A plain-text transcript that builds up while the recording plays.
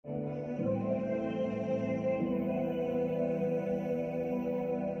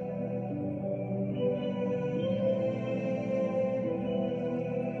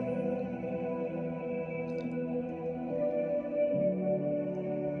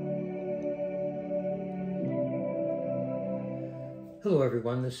Hello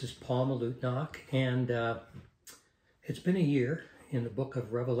everyone, this is Paul Malutnock, and it's been a year in the book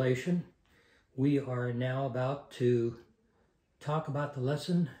of Revelation. We are now about to talk about the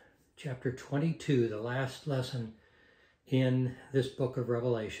lesson, chapter 22, the last lesson in this book of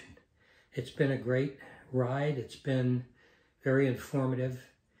Revelation. It's been a great ride, it's been very informative,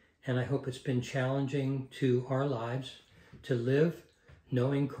 and I hope it's been challenging to our lives to live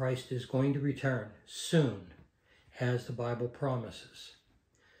knowing Christ is going to return soon, as the Bible promises.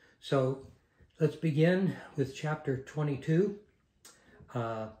 So let's begin with chapter 22.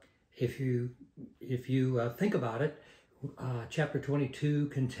 If you think about it, chapter 22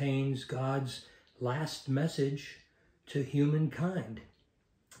 contains God's last message to humankind.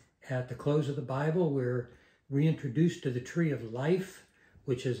 At the close of the Bible, we're reintroduced to the tree of life,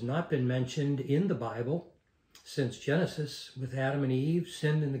 which has not been mentioned in the Bible since Genesis, with Adam and Eve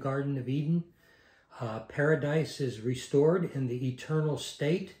sinned in the Garden of Eden. Paradise is restored in the eternal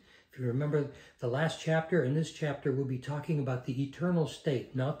state. If you remember the last chapter, in this chapter we'll be talking about the eternal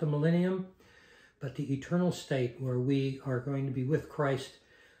state, not the millennium, but the eternal state where we are going to be with Christ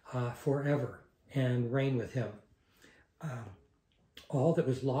forever and reign with him. All that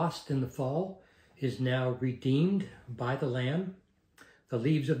was lost in the fall is now redeemed by the Lamb. The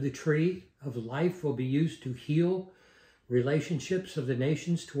leaves of the tree of life will be used to heal relationships of the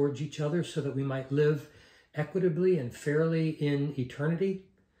nations towards each other so that we might live equitably and fairly in eternity.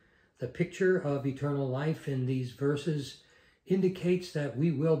 The picture of eternal life in these verses indicates that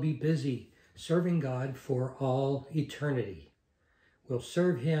we will be busy serving God for all eternity. We'll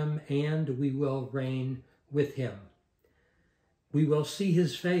serve him and we will reign with him. We will see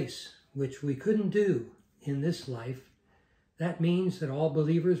his face, which we couldn't do in this life. That means that all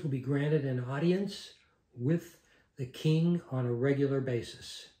believers will be granted an audience with the King on a regular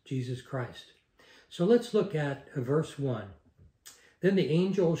basis, Jesus Christ. So let's look at verse 1. Then the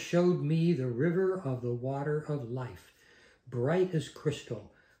angel showed me the river of the water of life, bright as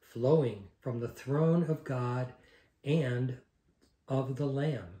crystal, flowing from the throne of God and of the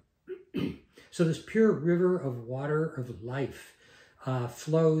Lamb. So this pure river of water of life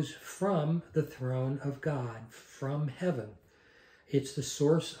flows from the throne of God, from heaven. It's the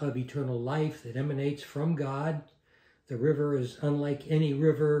source of eternal life that emanates from God. The river is unlike any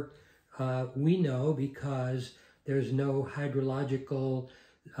river we know because there's no hydrological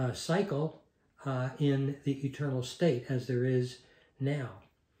cycle in the eternal state as there is now.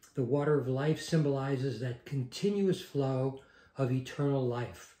 The water of life symbolizes that continuous flow of eternal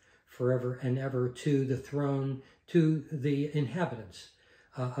life forever and ever to the throne, to the inhabitants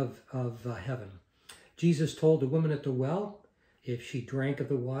of heaven. Jesus told the woman at the well, if she drank of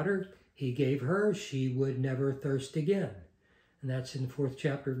the water he gave her, she would never thirst again. And that's in the 4th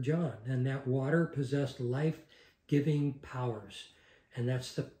chapter of John. And that water possessed life-giving powers. And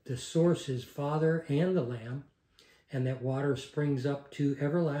that's the source is Father and the Lamb. And that water springs up to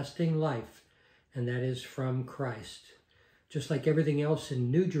everlasting life. And that is from Christ. Just like everything else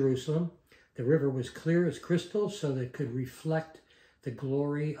in New Jerusalem, the river was clear as crystal so that it could reflect the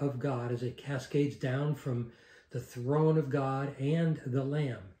glory of God as it cascades down from the throne of God and the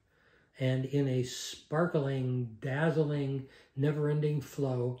Lamb, and in a sparkling, dazzling, never-ending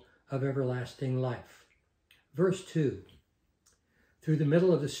flow of everlasting life. Verse 2, through the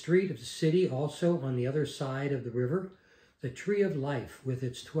middle of the street of the city, also on the other side of the river, the tree of life with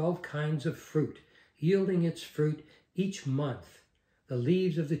its 12 kinds of fruit, yielding its fruit each month. The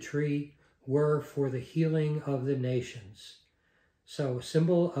leaves of the tree were for the healing of the nations. So a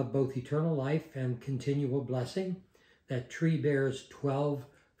symbol of both eternal life and continual blessing. That tree bears 12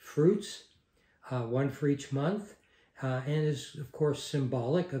 fruits, one for each month, and is, of course,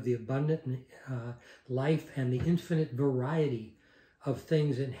 symbolic of the abundant life and the infinite variety of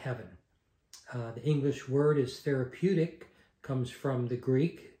things in heaven. The English word is therapeutic, comes from the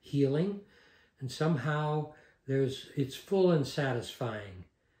Greek, healing, and somehow it's full and satisfying.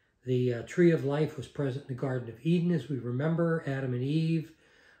 The tree of life was present in the Garden of Eden, as we remember. Adam and Eve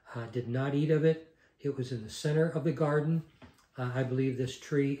did not eat of it. It was in the center of the garden. I believe this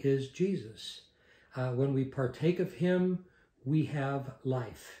tree is Jesus. When we partake of him, we have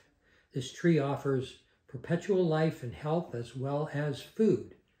life. This tree offers perpetual life and health as well as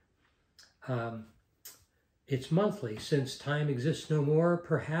food. It's monthly. Since time exists no more,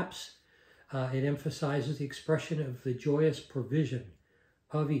 perhaps it emphasizes the expression of the joyous provision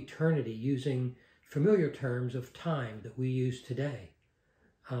of eternity, using familiar terms of time that we use today.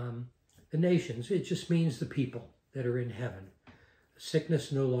 The nations, it just means the people that are in heaven.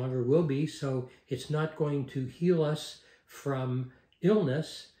 Sickness no longer will be, so it's not going to heal us from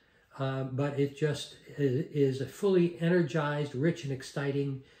illness, but it just is a fully energized, rich, and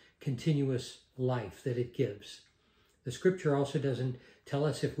exciting, continuous life that it gives. The scripture also doesn't tell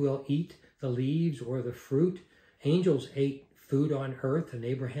us if we'll eat the leaves or the fruit. Angels ate food on earth, and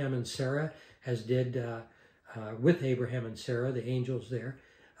Abraham and Sarah, as did with Abraham and Sarah, the angels there,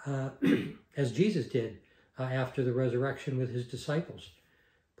 as Jesus did after the resurrection with his disciples.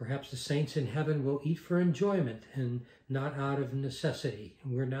 Perhaps the saints in heaven will eat for enjoyment and not out of necessity.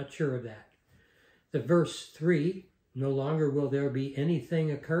 We're not sure of that. The verse 3, no longer will there be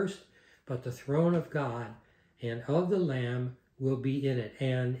anything accursed, but the throne of God and of the Lamb will be in it,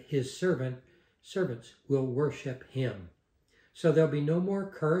 and his servants will worship him. So there'll be no more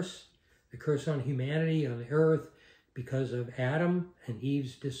curse, the curse on humanity, on the earth, because of Adam and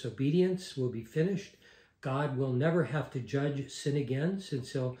Eve's disobedience will be finished. God will never have to judge sin again,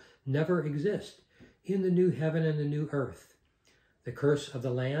 since he'll never exist in the new heaven and the new earth. The curse of the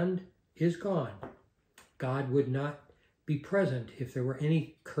land is gone. God would not be present if there were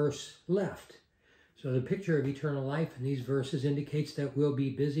any curse left. So the picture of eternal life in these verses indicates that we'll be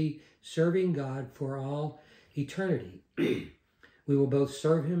busy serving God for all eternity. We will both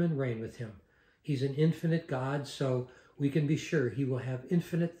serve him and reign with him. He's an infinite God, so we can be sure he will have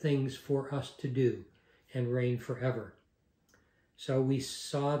infinite things for us to do and reign forever. So we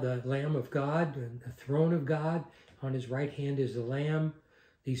saw the Lamb of God and the throne of God. On his right hand is the Lamb.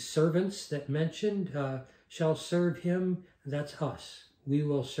 These servants that mentioned shall serve him. That's us. We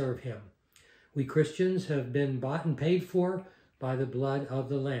will serve him. We Christians have been bought and paid for by the blood of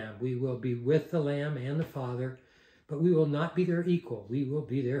the Lamb. We will be with the Lamb and the Father, but we will not be their equal. We will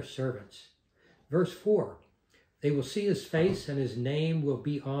be their servants. Verse 4, they will see his face and his name will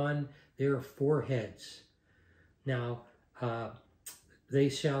be on their foreheads. Now, they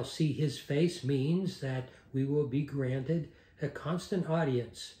shall see his face means that we will be granted a constant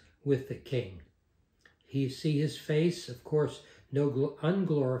audience with the King. He see his face. Of course, no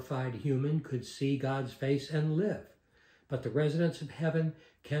unglorified human could see God's face and live. But the residents of heaven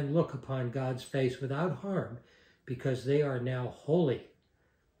can look upon God's face without harm because they are now holy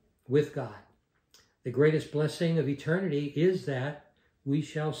with God. The greatest blessing of eternity is that we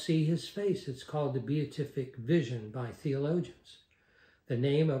shall see his face. It's called the beatific vision by theologians. The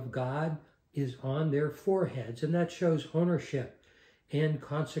name of God is on their foreheads, and that shows ownership and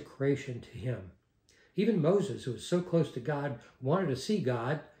consecration to him. Even Moses, who was so close to God, wanted to see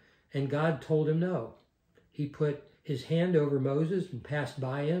God, and God told him no. He put his hand over Moses and passed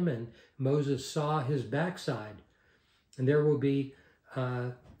by him, and Moses saw his backside. And there will be,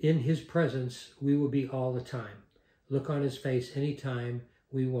 in his presence, we will be all the time. Look on his face anytime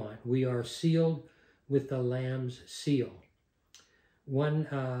we want. We are sealed with the Lamb's seal.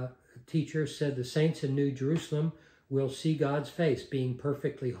 One teacher said the saints in New Jerusalem will see God's face, being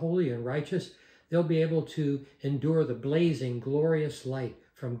perfectly holy and righteous. They'll be able to endure the blazing, glorious light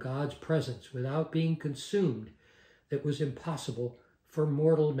from God's presence without being consumed that was impossible for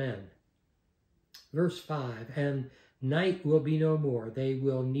mortal men. Verse 5, and night will be no more. They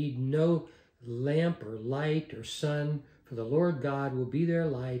will need no lamp or light or sun, for the Lord God will be their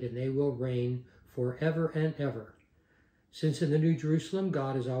light, and they will reign forever and ever. Since in the New Jerusalem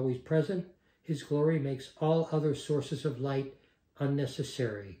God is always present, his glory makes all other sources of light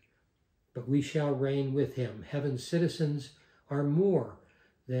unnecessary. But we shall reign with him. Heaven's citizens are more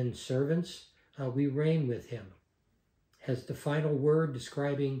than servants. We reign with him. As the final word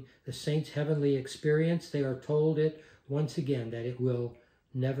describing the saints' heavenly experience, they are told it once again that it will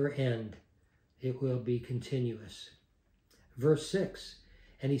never end. It will be continuous. Verse 6,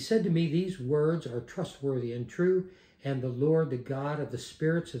 and he said to me, these words are trustworthy and true, and the Lord, the God of the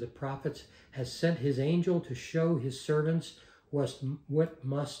spirits of the prophets, has sent his angel to show his servants what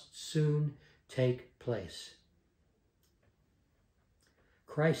must soon take place.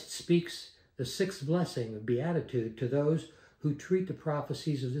 Christ speaks the sixth blessing of beatitude to those who treat the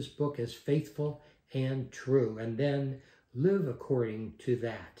prophecies of this book as faithful and true, and then live according to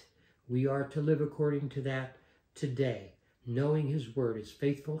that. We are to live according to that today, knowing his word is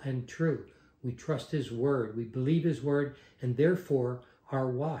faithful and true. We trust his word, we believe his word, and therefore our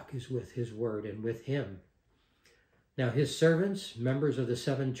walk is with his word and with him. Now his servants, members of the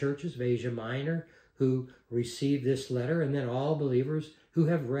 7 churches of Asia Minor, who received this letter, and then all believers who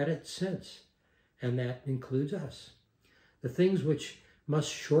have read it since, and that includes us. The things which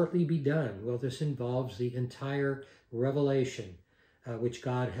must shortly be done, well, this involves the entire Revelation, which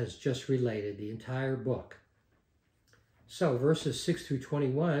God has just related, the entire book. So verses 6 through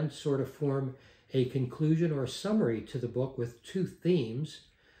 21 sort of form a conclusion or summary to the book with 2 themes,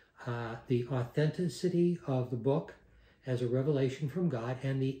 the authenticity of the book as a revelation from God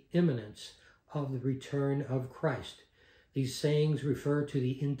and the imminence of the return of Christ. These sayings refer to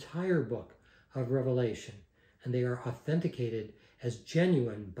the entire book of Revelation, and they are authenticated as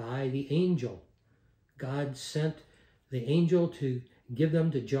genuine by the angel. God sent the angel to give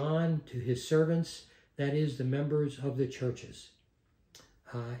them to John, to his servants, that is, the members of the churches.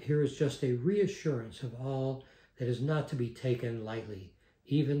 Here is just a reassurance of all that is not to be taken lightly,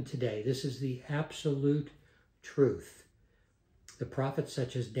 even today. This is the absolute truth. The prophets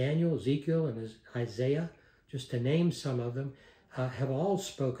such as Daniel, Ezekiel, and Isaiah, just to name some of them, have all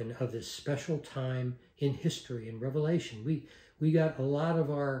spoken of this special time in history in Revelation. We got a lot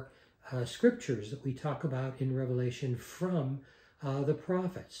of our scriptures that we talk about in Revelation from the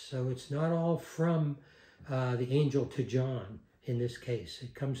prophets. So it's not all from the angel to John in this case.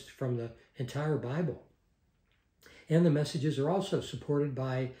 It comes from the entire Bible. And the messages are also supported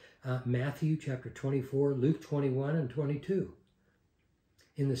by Matthew chapter 24, Luke 21 and 22.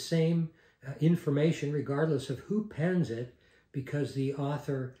 In the same information, regardless of who pens it, because the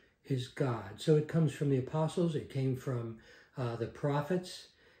author is God. So it comes from the apostles, it came from the prophets,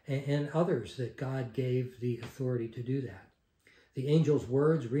 and others that God gave the authority to do that. The angel's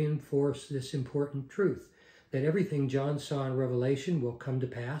words reinforce this important truth, that everything John saw in Revelation will come to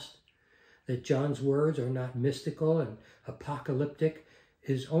pass, that John's words are not mystical and apocalyptic,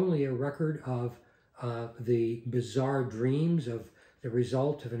 is only a record of the bizarre dreams of the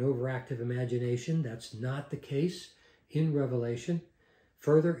result of an overactive imagination. That's not the case in Revelation.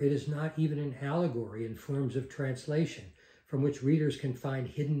 Further, it is not even an allegory in forms of translation, from which readers can find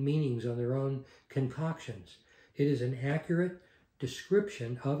hidden meanings on their own concoctions. It is an accurate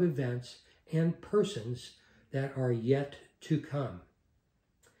description of events and persons that are yet to come.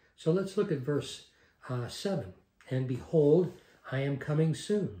 So let's look at verse 7. And behold, I am coming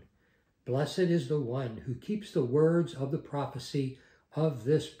soon. Blessed is the one who keeps the words of the prophecy of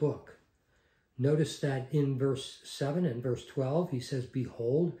this book. Notice that in verse 7 and verse 12, he says,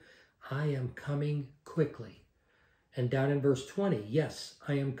 behold, I am coming quickly. And down in verse 20, yes,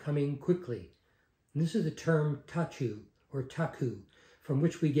 I am coming quickly. And this is the term tachu or taku, from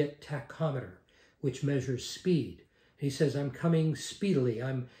which we get tachometer, which measures speed. And he says, I'm coming speedily,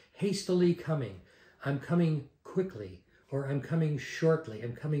 I'm hastily coming, I'm coming quickly, or I'm coming shortly,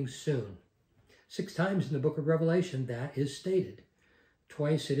 I'm coming soon. 6 times in the book of Revelation that is stated.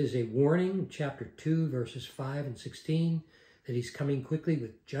 Twice it is a warning, chapter 2, verses 5 and 16, that he's coming quickly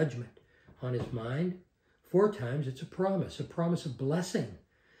with judgment on his mind. 4 times it's a promise of blessing.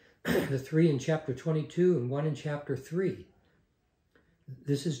 The 3 in chapter 22 and 1 in chapter 3.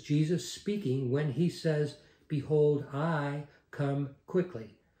 This is Jesus speaking when he says, behold, I come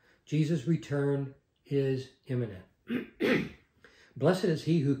quickly. Jesus' return is imminent. Blessed is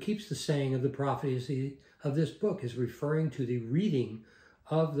he who keeps the saying of the prophecy of this book, is referring to the reading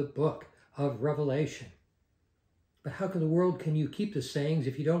of the book of Revelation. But how in the world can you keep the sayings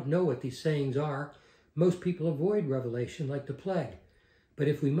if you don't know what these sayings are? Most people avoid Revelation like the plague. But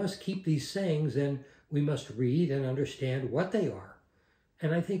if we must keep these sayings, then we must read and understand what they are.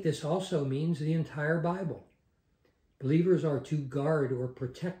 And I think this also means the entire Bible. Believers are to guard or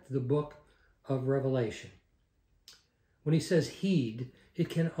protect the book of Revelation. When he says heed, it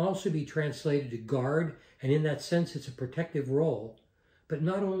can also be translated to guard, and in that sense it's a protective role. But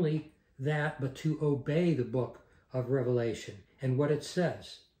not only that, but to obey the book of Revelation and what it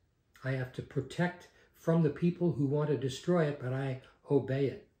says. I have to protect from the people who want to destroy it, but I obey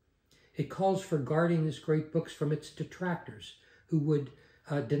it. It calls for guarding this great book from its detractors who would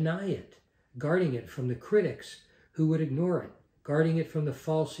deny it, guarding it from the critics who would ignore it, guarding it from the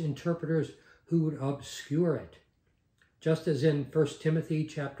false interpreters who would obscure it. Just as in 1 Timothy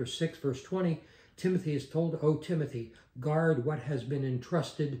chapter 6, verse 20, Timothy is told, O Timothy, guard what has been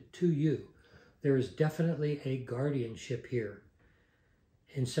entrusted to you. There is definitely a guardianship here.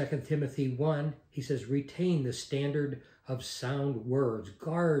 In 2 Timothy 1, he says, retain the standard of sound words.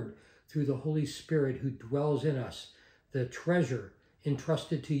 Guard through the Holy Spirit who dwells in us, the treasure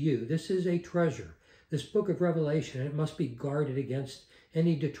entrusted to you. This is a treasure. This book of Revelation, it must be guarded against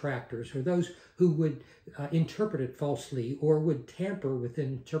any detractors or those who would interpret it falsely or would tamper with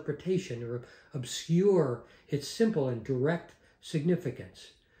interpretation or obscure its simple and direct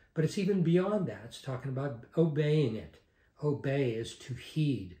significance. But it's even beyond that. It's talking about obeying it. Obey is to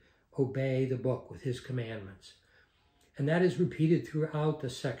heed. Obey the book with his commandments. And that is repeated throughout the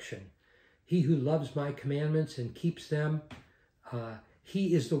section. He who loves my commandments and keeps them,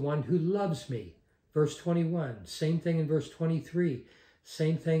 he is the one who loves me. Verse 21, same thing in verse 23,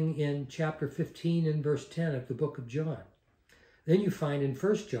 same thing in chapter 15 and verse 10 of the book of John. Then you find in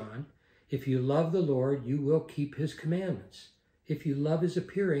 1 John, If you love the Lord, you will keep his commandments. If you love his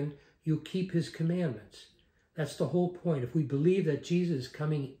appearing, you'll keep his commandments. That's the whole point. If we believe that Jesus is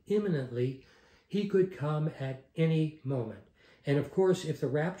coming imminently, he could come at any moment. And of course, if the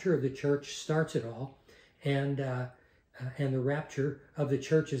rapture of the church starts it all, and the rapture of the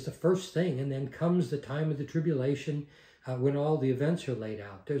church is the first thing, and then comes the time of the tribulation when all the events are laid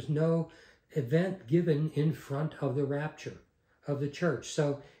out. There's no event given in front of the rapture of the church.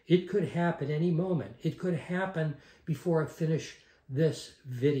 So it could happen any moment. It could happen before I finish this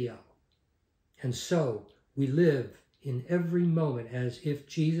video. And so we live in every moment as if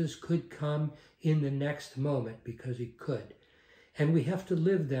Jesus could come in the next moment, because he could. And we have to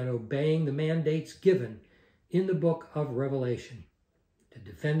live then obeying the mandates given in the book of Revelation to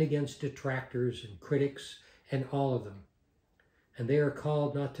defend against detractors and critics and all of them. And they are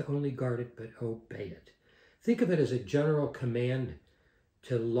called not to only guard it, but obey it. Think of it as a general command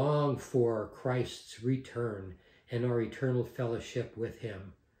to long for Christ's return and our eternal fellowship with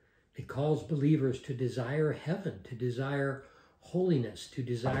him. It calls believers to desire heaven, to desire holiness, to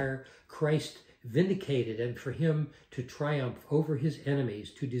desire Christ vindicated and for him to triumph over his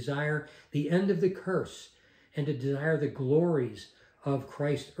enemies, to desire the end of the curse, and to desire the glories of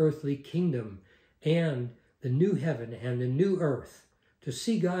Christ's earthly kingdom and the new heaven and the new earth, to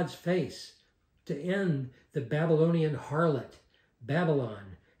see God's face, to end the Babylonian harlot,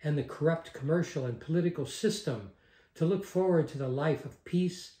 Babylon, and the corrupt commercial and political system, to look forward to the life of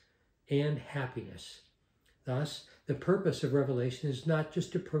peace and happiness. Thus, the purpose of Revelation is not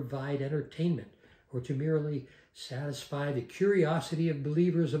just to provide entertainment or to merely satisfy the curiosity of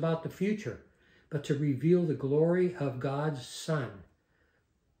believers about the future, but to reveal the glory of God's Son,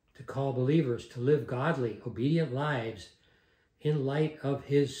 to call believers to live godly, obedient lives in light of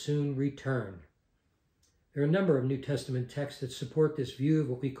his soon return. There are a number of New Testament texts that support this view of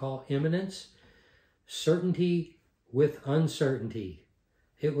what we call imminence, certainty with uncertainty.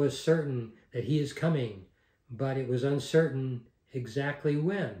 It was certain that he is coming, but it was uncertain exactly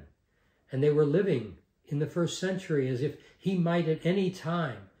when. And they were living in the first century as if he might at any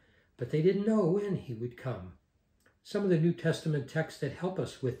time, but they didn't know when he would come. Some of the New Testament texts that help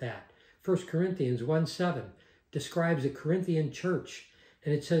us with that. 1 Corinthians 1:7 describes the Corinthian church,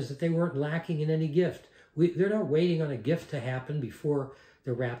 and it says that they weren't lacking in any gift. They're not waiting on a gift to happen before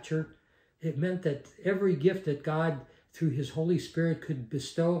the rapture. It meant that every gift that God, through his Holy Spirit, could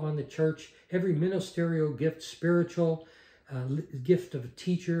bestow on the church, every ministerial gift, spiritual gift of a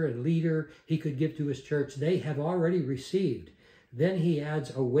teacher and leader he could give to his church, they have already received. Then he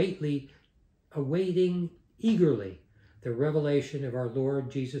adds, awaiting eagerly the revelation of our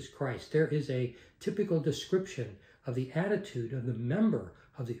Lord Jesus Christ. There is a typical description of the attitude of the member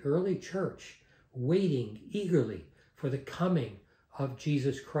of the early church, waiting eagerly for the coming of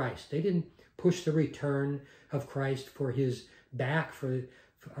Jesus Christ. They didn't push the return of Christ for his back for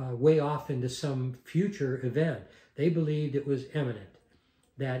way off into some future event. They believed it was imminent,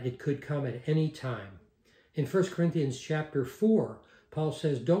 that it could come at any time. In 1 Corinthians chapter 4, Paul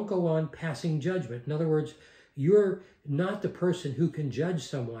says, don't go on passing judgment. In other words, you're not the person who can judge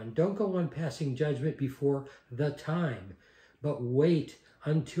someone. Don't go on passing judgment before the time, but wait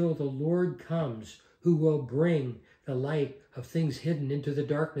until the Lord comes, who will bring the light of things hidden into the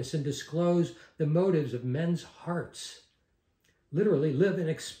darkness and disclose the motives of men's hearts. Literally, live in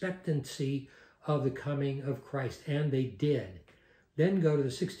expectancy of the coming of Christ. And they did. Then go to the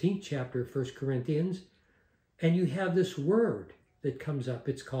 16th chapter of 1 Corinthians, and you have this word that comes up.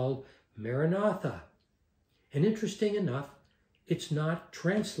 It's called Maranatha. And interesting enough, it's not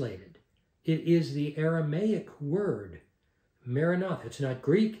translated. It is the Aramaic word, Maranatha. It's not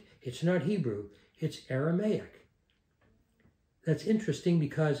Greek, it's not Hebrew, it's Aramaic. That's interesting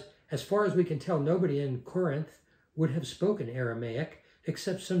because, as far as we can tell, nobody in Corinth would have spoken Aramaic,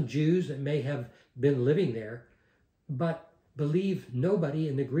 except some Jews that may have been living there. But believe nobody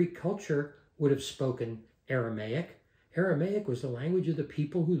in the Greek culture would have spoken Aramaic. Aramaic was the language of the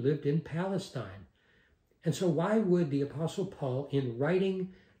people who lived in Palestine. And so why would the Apostle Paul, in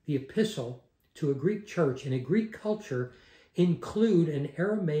writing the epistle to a Greek church in a Greek culture, include an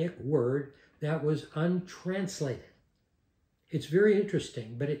Aramaic word that was untranslated? It's very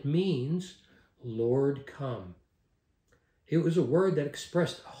interesting, but it means, Lord, come. It was a word that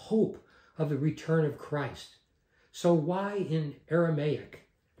expressed hope of the return of Christ. So why in Aramaic,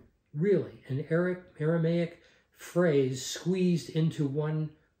 really, an Aramaic phrase squeezed into one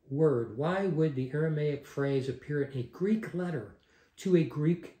word? Why would the Aramaic phrase appear in a Greek letter to a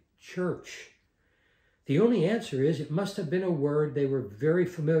Greek church? The only answer is it must have been a word they were very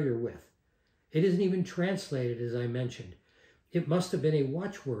familiar with. It isn't even translated, as I mentioned. It must have been a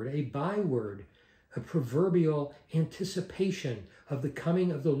watchword, a byword, a proverbial anticipation of the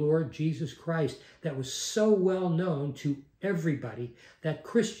coming of the Lord Jesus Christ that was so well known to everybody that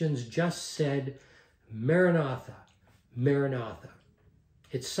Christians just said, Maranatha, Maranatha.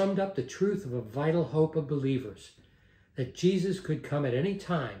 It summed up the truth of a vital hope of believers, that Jesus could come at any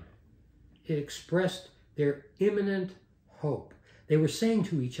time. It expressed their imminent hope. They were saying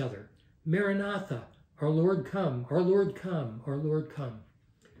to each other, Maranatha, our Lord come, our Lord come, our Lord come.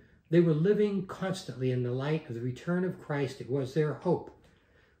 They were living constantly in the light of the return of Christ. It was their hope.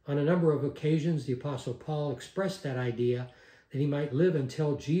 On a number of occasions, the Apostle Paul expressed that idea that he might live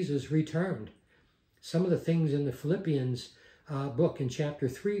until Jesus returned. Some of the things in the Philippians book in chapter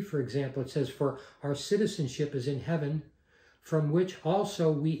 3, for example, it says, for our citizenship is in heaven, from which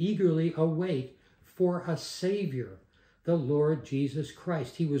also we eagerly await for a Savior, the Lord Jesus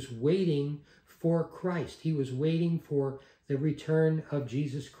Christ. He was waiting for Christ. He was waiting for the return of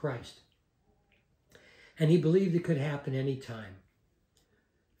Jesus Christ. And he believed it could happen any time.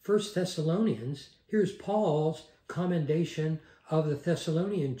 1 Thessalonians, here's Paul's commendation of the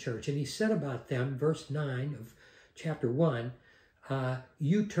Thessalonian church. And he said about them, verse 9 of chapter 1,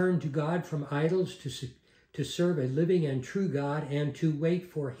 you turn to God from idols to serve a living and true God and to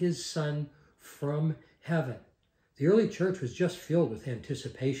wait for his Son from heaven. The early church was just filled with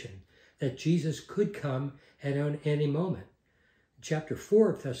anticipation that Jesus could come at any moment. In chapter 4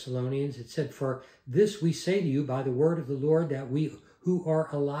 of Thessalonians, it said, for this we say to you by the word of the Lord, that we who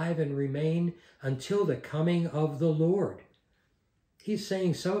are alive and remain until the coming of the Lord. He's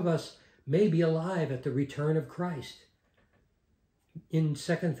saying some of us may be alive at the return of Christ. In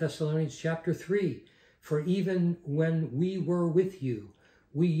 2 Thessalonians chapter 3, for even when we were with you,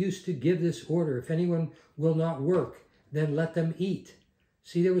 we used to give this order, if anyone will not work, then let them eat.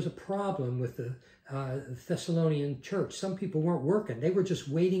 See, there was a problem with the Thessalonian church. Some people weren't working. They were just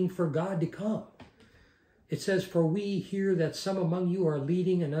waiting for God to come. It says, for we hear that some among you are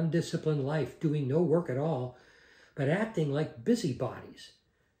leading an undisciplined life, doing no work at all, but acting like busybodies.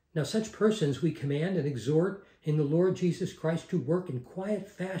 Now, such persons we command and exhort in the Lord Jesus Christ to work in quiet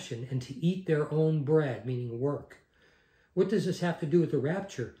fashion and to eat their own bread, meaning work. What does this have to do with the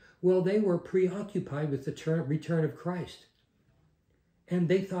rapture? Well, they were preoccupied with the return of Christ. And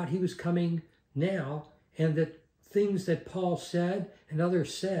they thought he was coming now, and that things that Paul said and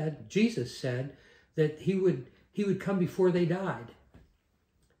others said, Jesus said, that he would come before they died.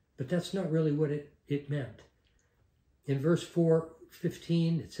 But that's not really what it meant. In verse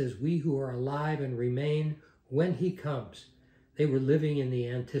 4:15, it says, we who are alive and remain when he comes. They were living in the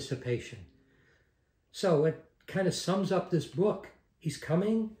anticipation. So it kind of sums up this book. He's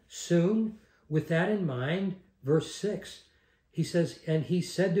coming soon. With that in mind, verse 6, he says, and he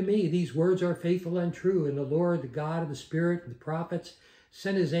said to me, these words are faithful and true, and the Lord, the God of the Spirit and the prophets,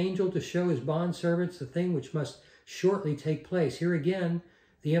 sent his angel to show his bondservants the thing which must shortly take place. Here again,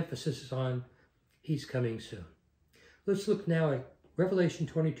 the emphasis is on he's coming soon. Let's look now at Revelation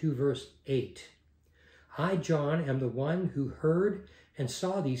 22, verse 8. I, John, am the one who heard and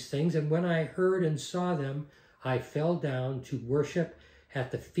saw these things, and when I heard and saw them, I fell down to worship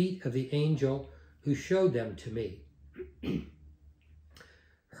at the feet of the angel who showed them to me.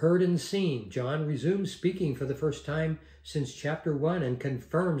 Heard and seen, John resumes speaking for the first time since chapter 1 and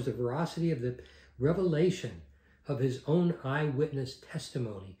confirms the veracity of the revelation of his own eyewitness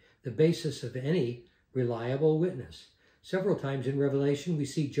testimony, the basis of any reliable witness. Several times in Revelation, we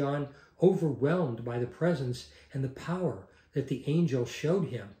see John overwhelmed by the presence and the power that the angel showed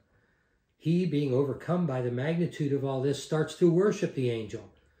him. He, being overcome by the magnitude of all this, starts to worship the angel.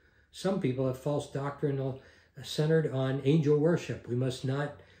 Some people have false doctrine centered on angel worship. We must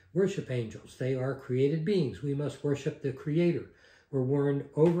not worship angels. They are created beings. We must worship the Creator. We're warned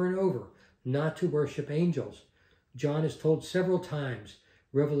over and over not to worship angels. John is told several times,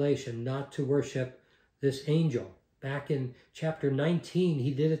 Revelation, not to worship this angel. Back in chapter 19,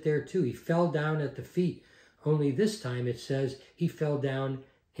 he did it there too. He fell down at the feet. Only this time it says he fell down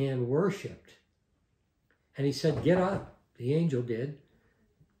and worshipped. And he said, get up. The angel did.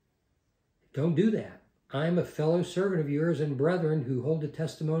 Don't do that. I'm a fellow servant of yours and brethren who hold the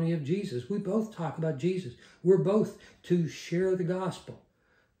testimony of Jesus. We both talk about Jesus. We're both to share the gospel.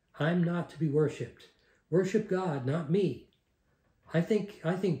 I'm not to be worshipped. Worship God, not me. I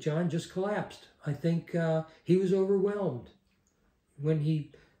think John just collapsed. I think he was overwhelmed. When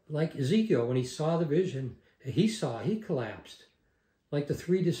he, like Ezekiel, when he saw the vision, he collapsed. Like the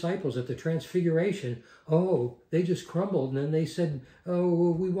 3 disciples at the Transfiguration, they just crumbled, and then they said,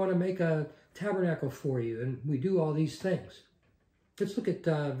 we want to make a tabernacle for you, and we do all these things. Let's look at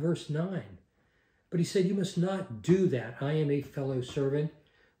verse 9. But he said, you must not do that. I am a fellow servant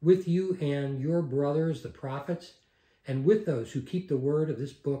with you and your brothers, the prophets, and with those who keep the word of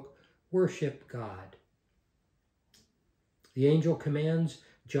this book, worship God. The angel commands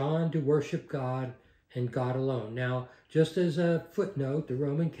John to worship God and God alone. Now, just as a footnote, the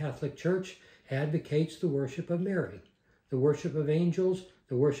Roman Catholic Church advocates the worship of Mary, the worship of angels,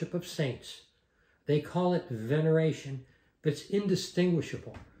 the worship of saints. They call it veneration, but it's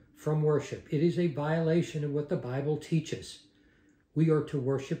indistinguishable from worship. It is a violation of what the Bible teaches. We are to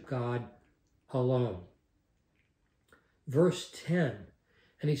worship God alone. Verse 10,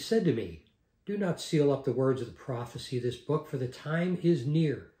 and he said to me, do not seal up the words of the prophecy of this book, for the time is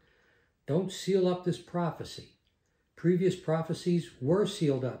near. Don't seal up this prophecy. Previous prophecies were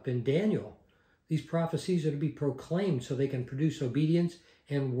sealed up in Daniel. These prophecies are to be proclaimed so they can produce obedience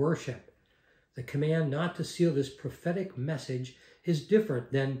and worship. The command not to seal this prophetic message is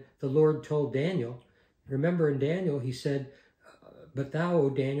different than the Lord told Daniel. Remember in Daniel, he said, but thou, O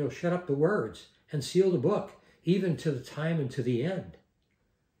Daniel, shut up the words and seal the book, even to the time and to the end.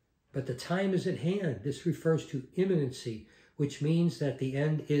 But the time is at hand. This refers to imminency, which means that the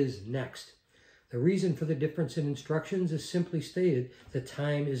end is next. The reason for the difference in instructions is simply stated, the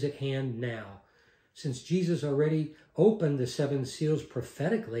time is at hand now. Since Jesus already opened the seven seals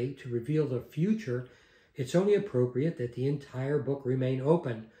prophetically to reveal the future, it's only appropriate that the entire book remain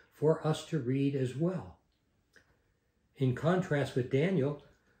open for us to read as well. In contrast with Daniel,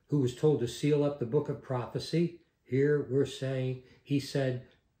 who was told to seal up the book of prophecy, here we're saying, he said,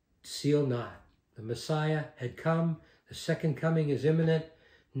 seal not. The Messiah had come. The second coming is imminent.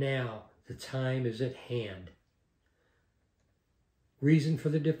 Now the time is at hand. Reason for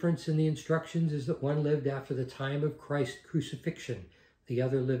the difference in the instructions is that one lived after the time of Christ's crucifixion. The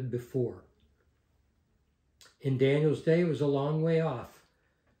other lived before. In Daniel's day, it was a long way off.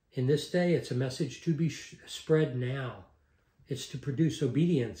 In this day, it's a message to be spread now. It's to produce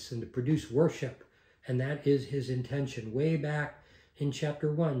obedience and to produce worship. And that is his intention. Way back in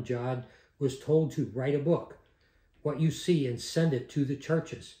chapter 1, John was told to write a book, what you see, and send it to the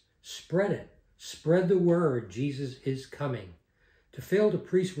churches. Spread it. Spread the word. Jesus is coming. To fail to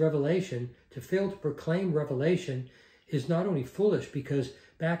preach revelation, to fail to proclaim revelation is not only foolish, because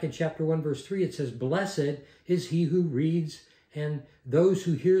back in chapter 1, verse 3, it says, blessed is he who reads and those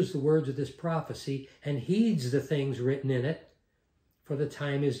who hears the words of this prophecy and heeds the things written in it, for the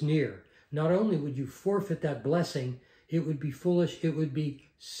time is near. Not only would you forfeit that blessing, it would be foolish, it would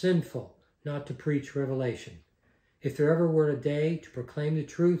be sinful not to preach revelation. If there ever were a day to proclaim the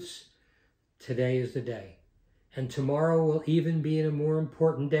truths, today is the day. And tomorrow will even be a more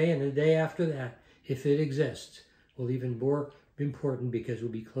important day, and the day after that, if it exists, will even more important because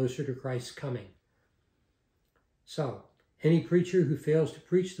we'll be closer to Christ's coming. So, any preacher who fails to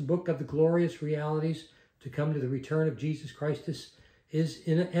preach the book of the glorious realities to come to the return of Jesus Christ is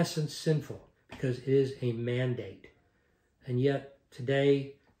in essence sinful, because it is a mandate. And yet,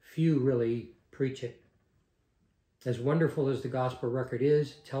 today, few really preach it. As wonderful as the gospel record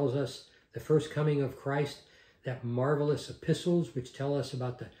is, it tells us the first coming of Christ, that marvelous epistles which tell us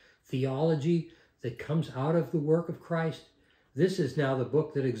about the theology that comes out of the work of Christ. This is now the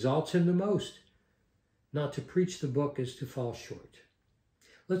book that exalts him the most. Not to preach the book is to fall short.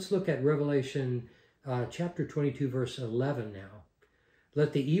 Let's look at Revelation chapter 22, verse 11 now.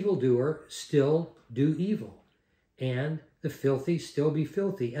 Let the evildoer still do evil, and the filthy still be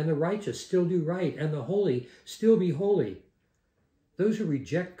filthy, and the righteous still do right, and the holy still be holy. Those who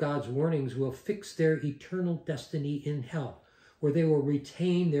reject God's warnings will fix their eternal destiny in hell, where they will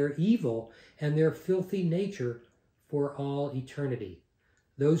retain their evil and their filthy nature for all eternity.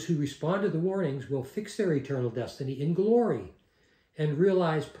 Those who respond to the warnings will fix their eternal destiny in glory and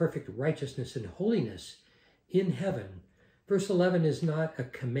realize perfect righteousness and holiness in heaven. Verse 11 is not a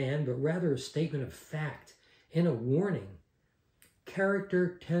command, but rather a statement of fact and a warning.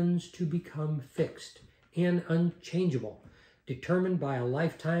 Character tends to become fixed and unchangeable, determined by a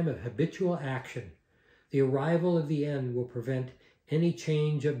lifetime of habitual action. The arrival of the end will prevent any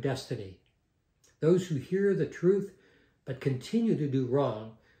change of destiny. Those who hear the truth but continue to do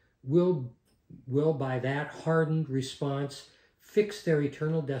wrong will by that hardened response fix their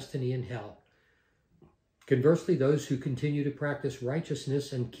eternal destiny in hell. Conversely, those who continue to practice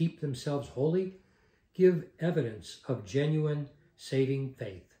righteousness and keep themselves holy give evidence of genuine saving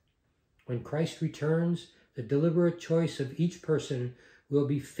faith. When Christ returns, the deliberate choice of each person will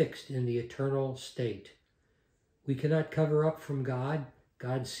be fixed in the eternal state. We cannot cover up from God.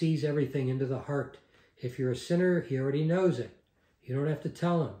 God sees everything into the heart. If you're a sinner, he already knows it. You don't have to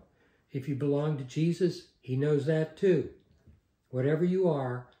tell him. If you belong to Jesus, he knows that too. Whatever you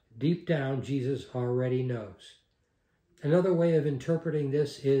are, Deep down, Jesus already knows. Another way of interpreting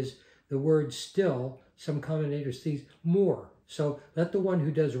this is the word still. Some commentators see more. So let the one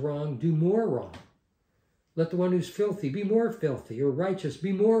who does wrong do more wrong. Let the one who's filthy be more filthy, or righteous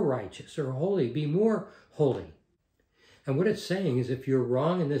be more righteous, or holy be more holy. And what it's saying is if you're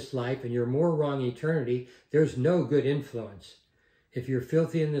wrong in this life and you're more wrong in eternity, there's no good influence. If you're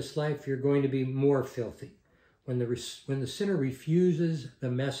filthy in this life, you're going to be more filthy. When the sinner refuses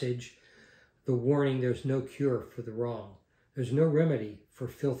the message, the warning, there's no cure for the wrong. There's no remedy for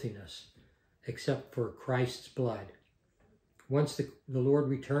filthiness except for Christ's blood. Once the Lord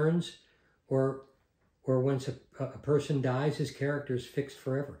returns, or once a person dies, his character is fixed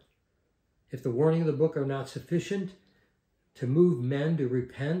forever. If the warning of the book are not sufficient to move men to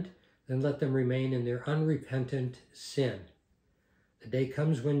repent, then let them remain in their unrepentant sin. The day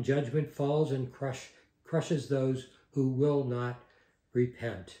comes when judgment falls and crushes those who will not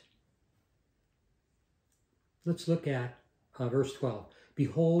repent. Let's look at verse 12.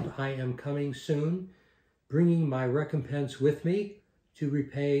 Behold, I am coming soon, bringing my recompense with me to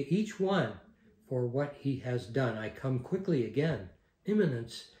repay each one for what he has done. I come quickly again.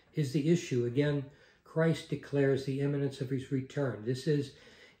 Imminence is the issue. Again, Christ declares the imminence of his return. This is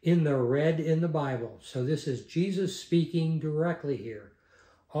in the red in the Bible. So this is Jesus speaking directly here.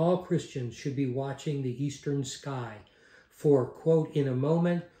 All Christians should be watching the eastern sky for, quote, in a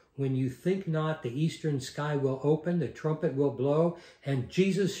moment when you think not, the eastern sky will open, the trumpet will blow, and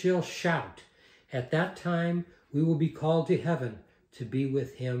Jesus shall shout. At that time, we will be called to heaven to be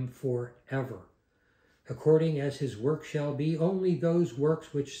with him forever. According as his work shall be, only those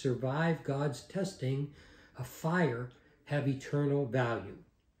works which survive God's testing of fire have eternal value.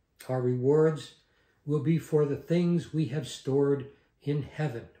 Our rewards will be for the things we have stored in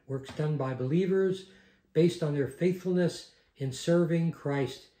heaven, works done by believers based on their faithfulness in serving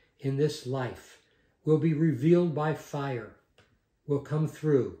Christ in this life, will be revealed by fire, will come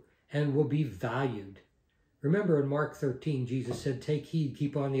through, and will be valued. Remember in Mark 13, Jesus said, take heed,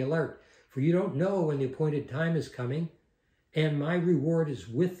 keep on the alert, for you don't know when the appointed time is coming, and my reward is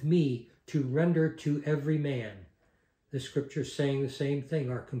with me to render to every man. The scripture is saying the same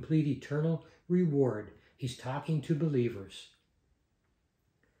thing, our complete eternal reward. He's talking to believers.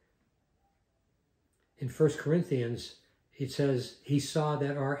 In 1 Corinthians, it says, he saw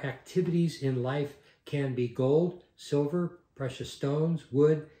that our activities in life can be gold, silver, precious stones,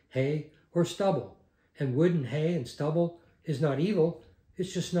 wood, hay, or stubble. And wood and hay and stubble is not evil,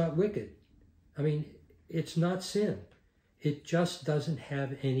 it's just not wicked. I mean, it's not sin. It just doesn't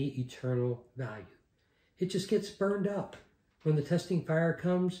have any eternal value. It just gets burned up. When the testing fire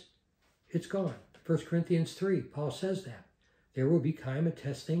comes, it's gone. 1 Corinthians 3, Paul says that. There will be time of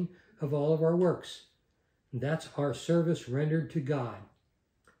testing of all of our works. That's our service rendered to God.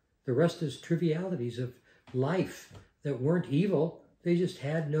 The rest is trivialities of life that weren't evil. They just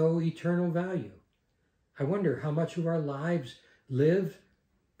had no eternal value. I wonder how much of our lives live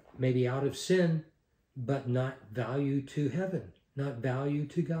maybe out of sin, but not value to heaven, not value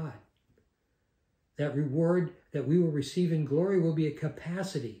to God. That reward that we will receive in glory will be a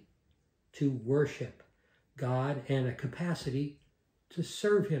capacity to worship God and a capacity to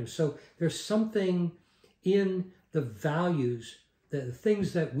serve him. So there's something in the values, the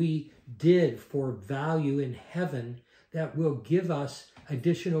things that we did for value in heaven that will give us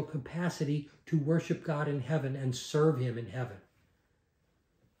additional capacity to worship God in heaven and serve him in heaven.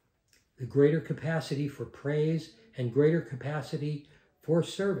 The greater capacity for praise and greater capacity for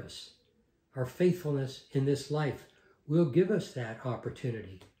service. Our faithfulness in this life will give us that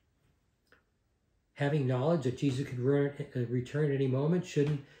opportunity. Having knowledge that Jesus could return at any moment,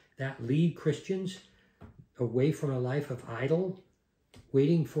 shouldn't that lead Christians away from a life of idle,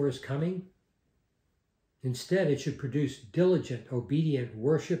 waiting for his coming? Instead, it should produce diligent, obedient,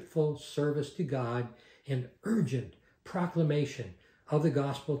 worshipful service to God and urgent proclamation of the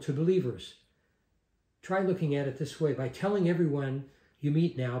gospel to believers. Try looking at it this way. By telling everyone you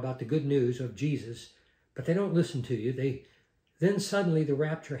meet now about the good news of Jesus, but they don't listen to you, then suddenly the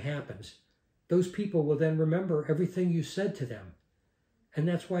rapture happens. Those people will then remember everything you said to them. And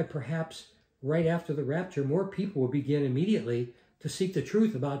that's why perhaps right after the rapture, more people will begin immediately to seek the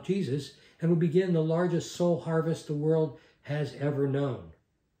truth about Jesus and will begin the largest soul harvest the world has ever known.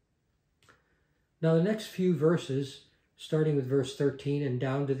 Now, the next few verses, starting with verse 13 and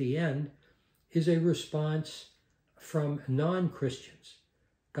down to the end, is a response from non-Christians.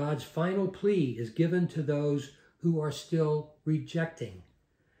 God's final plea is given to those who are still rejecting.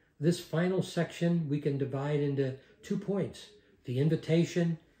 This final section we can divide into 2 points, the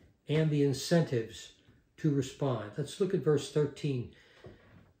invitation and the incentives to respond. Let's look at verse 13.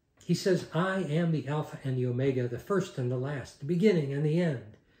 He says, I am the Alpha and the Omega, the first and the last, the beginning and the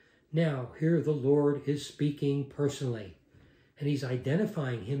end. Now, here the Lord is speaking personally, and he's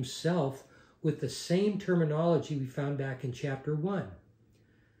identifying himself with the same terminology we found back in chapter 1.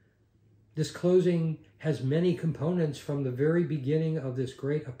 This closing has many components from the very beginning of this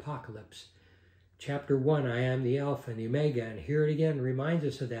great apocalypse. Chapter 1, I am the Alpha and the Omega, and here it again reminds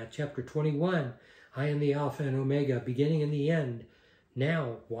us of that. Chapter 21, I am the Alpha and Omega, beginning and the end.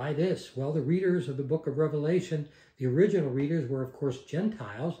 Now, why this? Well, the readers of the book of Revelation, the original readers were, of course,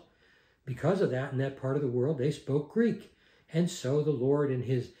 Gentiles. Because of that, in that part of the world, they spoke Greek. And so the Lord, in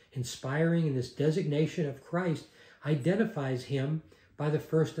his inspiring in this designation of Christ, identifies him by the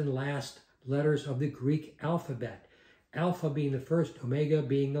first and last letters of the Greek alphabet. Alpha being the first, Omega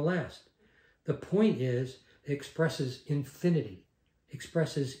being the last. The point is, it expresses infinity,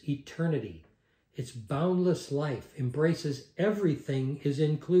 expresses eternity. Its boundless life embraces everything is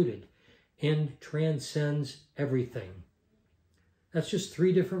included and transcends everything. That's just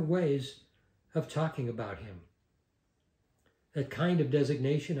 3 different ways of talking about him. That kind of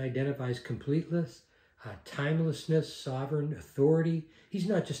designation identifies completeness, timelessness, sovereign authority. He's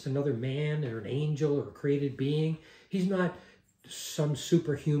not just another man or an angel or a created being. He's not some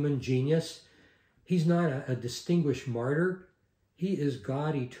superhuman genius. He's not a distinguished martyr. He is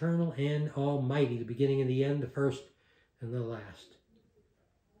God eternal and almighty, the beginning and the end, the first and the last.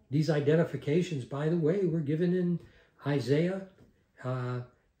 These identifications, by the way, were given in Isaiah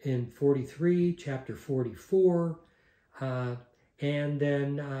in 43, chapter 44, and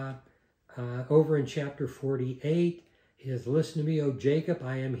then over in chapter 48, he says, listen to me, O Jacob,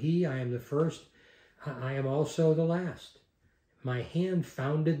 I am he, I am the first, I am also the last. My hand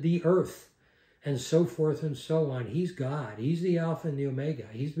founded the earth, and so forth and so on. He's God. He's the Alpha and the Omega.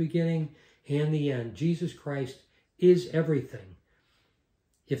 He's the beginning and the end. Jesus Christ is everything.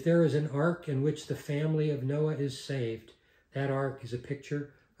 If there is an ark in which the family of Noah is saved, that ark is a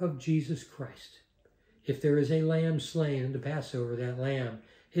picture of Jesus Christ. If there is a lamb slain in the Passover, that lamb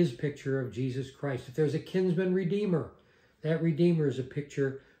is a picture of Jesus Christ. If there's a kinsman redeemer, that redeemer is a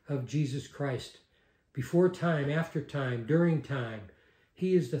picture of Jesus Christ. Before time, after time, during time,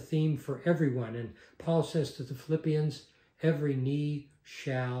 he is the theme for everyone. And Paul says to the Philippians, every knee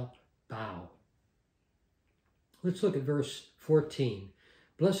shall bow. Let's look at verse 14.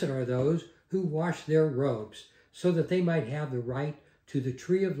 Blessed are those who wash their robes, so that they might have the right to the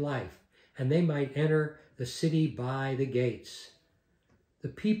tree of life, and they might enter the city by the gates. The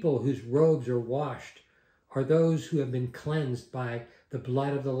people whose robes are washed are those who have been cleansed by the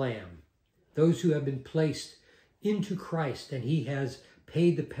blood of the Lamb, those who have been placed into Christ, and he has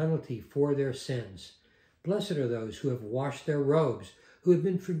paid the penalty for their sins. Blessed are those who have washed their robes, who have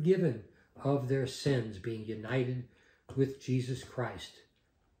been forgiven of their sins, being united with Jesus Christ.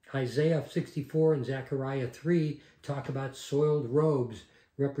 Isaiah 64 and Zechariah 3 talk about soiled robes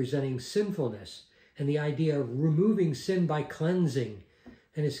representing sinfulness and the idea of removing sin by cleansing.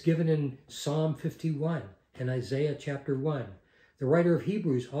 And it's given in Psalm 51 and Isaiah chapter 1. The writer of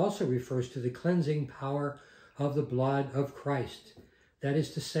Hebrews also refers to the cleansing power of the blood of Christ. That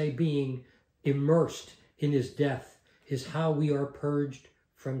is to say, being immersed in his death is how we are purged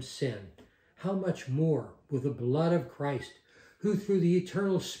from sin. How much more will the blood of Christ, who through the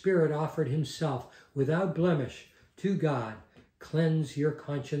eternal Spirit offered himself without blemish to God, cleanse your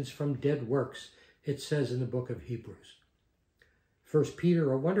conscience from dead works, it says in the book of Hebrews. 1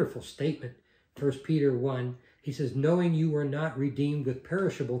 Peter, a wonderful statement. 1 Peter 1, he says, knowing you were not redeemed with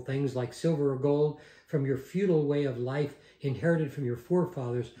perishable things like silver or gold from your futile way of life inherited from your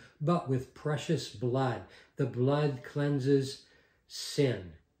forefathers, but with precious blood. The blood cleanses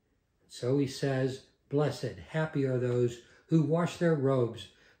sin. So he says, blessed, happy are those who wash their robes,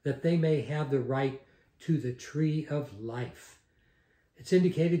 that they may have the right to the tree of life. It's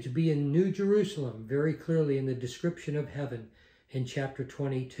indicated to be in New Jerusalem, very clearly in the description of heaven in chapter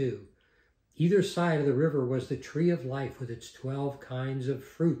 22. Either side of the river was the tree of life with its 12 kinds of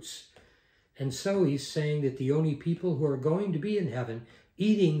fruits. And so he's saying that the only people who are going to be in heaven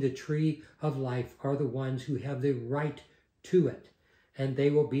eating the tree of life are the ones who have the right to it, and they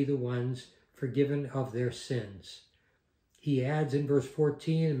will be the ones forgiven of their sins. He adds in verse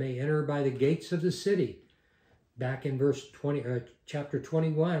 14, and may enter by the gates of the city. Back in chapter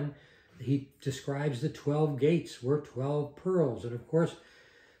 21, he describes the 12 gates were 12 pearls. And of course,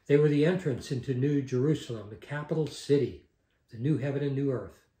 they were the entrance into New Jerusalem, the capital city, the new heaven and new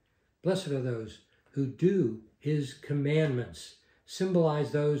earth. Blessed are those who do his commandments,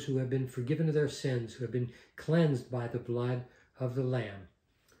 symbolize those who have been forgiven of their sins, who have been cleansed by the blood of the Lamb.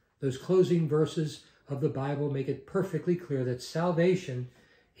 Those closing verses of the Bible make it perfectly clear that salvation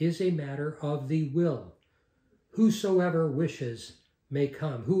is a matter of the will. Whosoever wishes may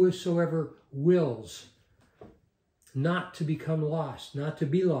come. Whosoever wills not to become lost, not to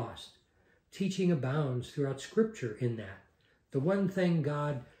be lost. Teaching abounds throughout Scripture in that. The one thing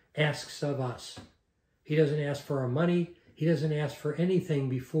God asks of us. He doesn't ask for our money. He doesn't ask for anything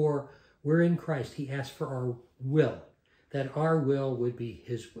before we're in Christ. He asks for our will, that our will would be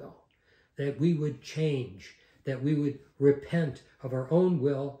his will, that we would change, that we would repent of our own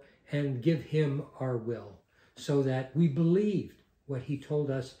will and give him our will, so that we believed what he told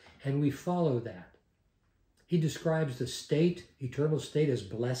us and we follow that. He describes the state, eternal state, as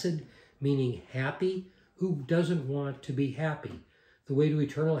blessed, meaning happy. Who doesn't want to be happy? The way to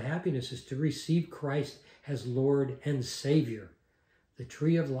eternal happiness is to receive Christ as Lord and Savior. The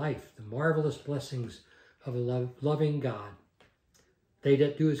tree of life, the marvelous blessings of a loving God. They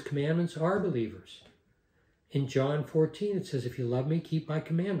that do his commandments are believers. In John 14, it says, if you love me, keep my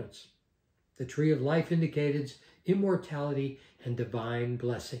commandments. The tree of life indicates immortality and divine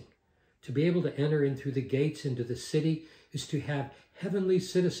blessing. To be able to enter in through the gates into the city is to have heavenly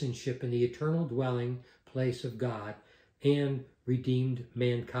citizenship in the eternal dwelling place of God and redeemed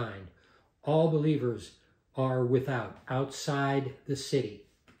mankind. All believers are outside the city,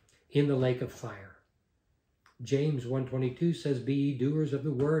 in the lake of fire. James 1:22 says, be ye doers of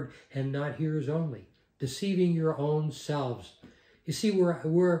the word and not hearers only, deceiving your own selves. You see,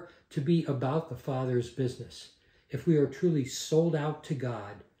 we're to be about the Father's business. If we are truly sold out to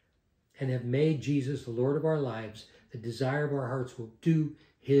God and have made Jesus the Lord of our lives, the desire of our hearts will do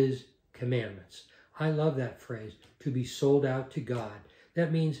his commandments. I love that phrase, to be sold out to God.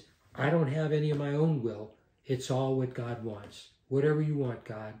 That means I don't have any of my own will. It's all what God wants. Whatever you want,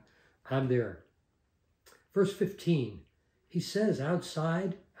 God, I'm there. Verse 15, he says,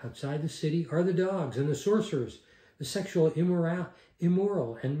 outside the city are the dogs and the sorcerers, the sexual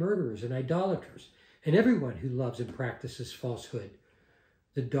immoral and murderers and idolaters, and everyone who loves and practices falsehood.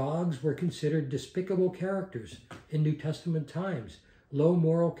 The dogs were considered despicable characters in New Testament times. Low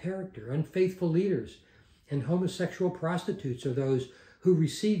moral character, unfaithful leaders, and homosexual prostitutes are those who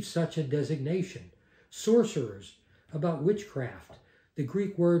received such a designation. Sorcerers, about witchcraft. The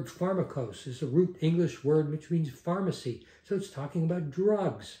Greek word pharmakos is a root English word which means pharmacy, so it's talking about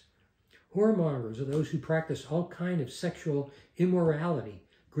drugs. Whoremongers are those who practice all kind of sexual immorality.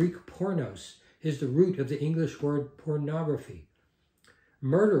 Greek pornos is the root of the English word pornography.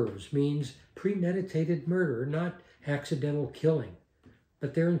 Murderers means premeditated murder, not accidental killing,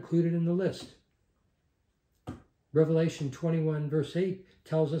 but they're included in the list. Revelation 21 verse 8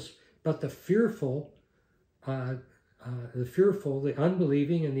 tells us, but the fearful, the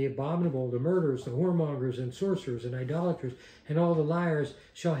unbelieving, and the abominable, the murderers, the whoremongers, and sorcerers, and idolaters, and all the liars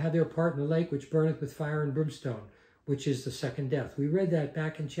shall have their part in the lake which burneth with fire and brimstone, which is the second death. We read that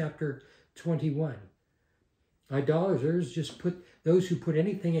back in chapter 21. Idolaters just put those who put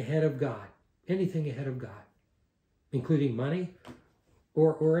anything ahead of God, including money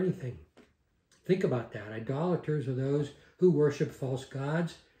or anything. Think about that. Idolaters are those who worship false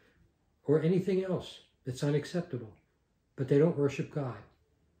gods or anything else that's unacceptable, but they don't worship God.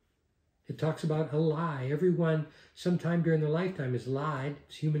 It talks about a lie. Everyone sometime during their lifetime has lied.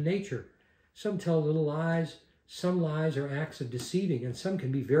 It's human nature. Some tell little lies. Some lies are acts of deceiving, and some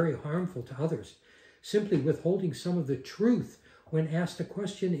can be very harmful to others. Simply withholding some of the truth when asked a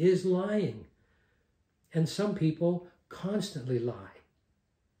question is lying. And some people constantly lie.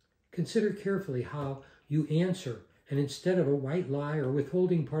 Consider carefully how you answer, and instead of a white lie or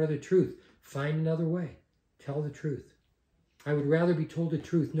withholding part of the truth, find another way. Tell the truth. I would rather be told the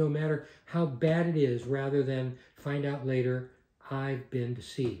truth no matter how bad it is, rather than find out later, I've been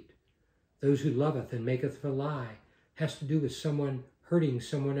deceived. Those who loveth and maketh a lie has to do with someone hurting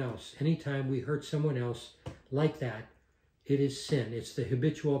someone else. Anytime we hurt someone else like that, it is sin. It's the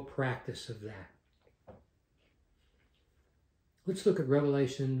habitual practice of that. Let's look at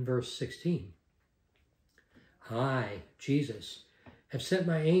Revelation verse 16. I, Jesus, have sent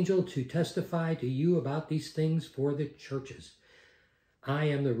my angel to testify to you about these things for the churches. I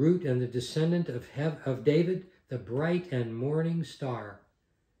am the root and the descendant of David, the bright and morning star.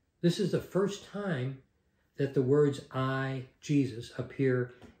 This is the first time that the words I, Jesus,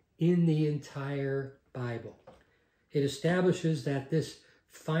 appear in the entire Bible. It establishes that this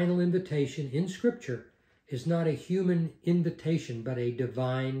final invitation in Scripture is not a human invitation, but a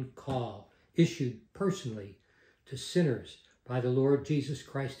divine call issued personally to sinners by the Lord Jesus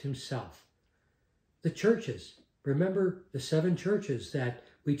Christ himself. The churches, remember the 7 churches that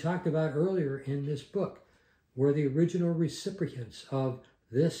we talked about earlier in this book, were the original recipients of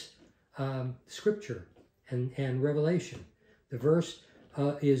this Scripture and Revelation. The verse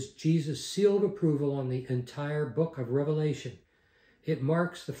is Jesus' sealed approval on the entire book of Revelation. It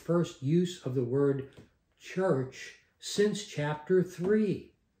marks the first use of the word church since chapter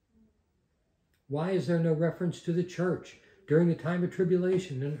 3. Why is there no reference to the church during the time of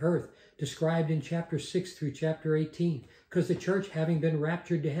tribulation on earth described in chapter 6 through chapter 18? Because the church, having been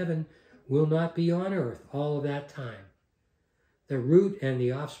raptured to heaven, will not be on earth all of that time. The root and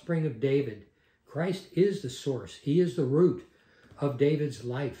the offspring of David. Christ is the source. He is the root of David's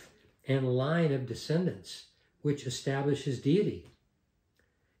life and line of descendants, which establishes deity.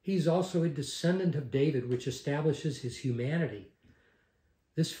 He's also a descendant of David, which establishes his humanity.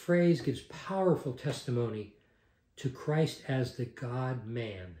 This phrase gives powerful testimony to Christ as the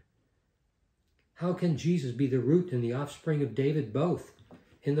God-man. How can Jesus be the root and the offspring of David both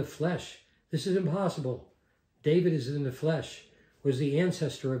in the flesh? This is impossible. David is in the flesh, was the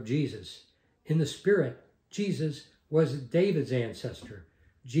ancestor of Jesus. In the spirit, Jesus was David's ancestor.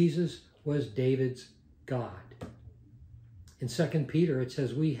 Jesus was David's God. In 2 Peter, it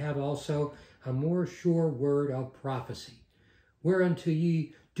says, we have also a more sure word of prophecy, whereunto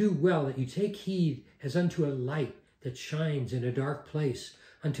ye do well that you take heed as unto a light that shines in a dark place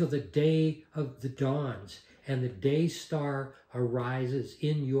until the day of the dawns and the day star arises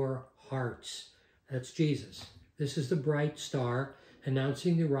in your hearts. That's Jesus. This is the bright star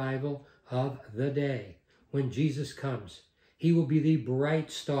announcing the arrival of the day when Jesus comes. He will be the bright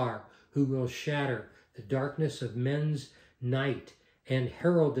star who will shatter the darkness of men's night and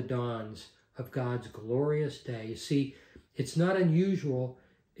herald the dawns of God's glorious day. You see, it's not unusual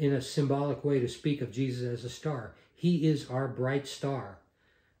in a symbolic way to speak of Jesus as a star. He is our bright star.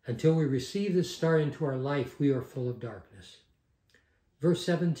 Until we receive this star into our life, we are full of darkness. Verse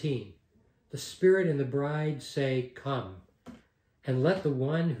 17, the Spirit and the bride say, come. And let the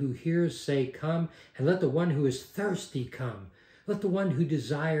one who hears say, come. And let the one who is thirsty come. Let the one who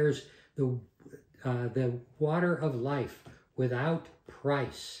desires the water of life without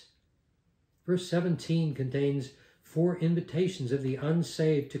price. Verse 17 contains 4 invitations of the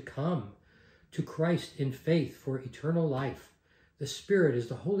unsaved to come to Christ in faith for eternal life. The Spirit is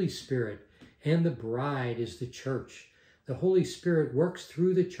the Holy Spirit, and the bride is the church. The Holy Spirit works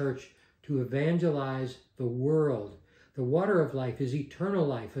through the church to evangelize the world. The water of life is eternal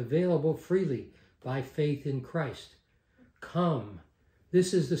life, available freely by faith in Christ. Come.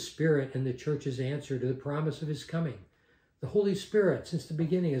 This is the Spirit and the church's answer to the promise of his coming. The Holy Spirit, since the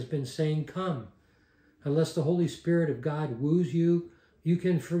beginning, has been saying, come. Unless the Holy Spirit of God woos you, you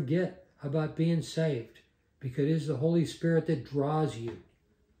can forget about being saved, because it is the Holy Spirit that draws you.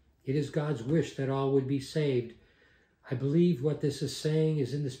 It is God's wish that all would be saved. I believe what this is saying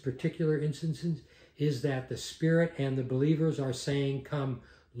is, in this particular instance, is that the Spirit and the believers are saying, come,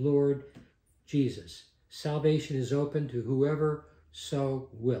 Lord Jesus. Salvation is open to whoever so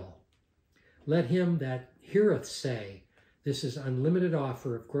will. Let him that heareth say, this is unlimited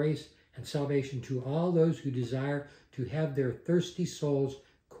offer of grace and salvation to all those who desire to have their thirsty souls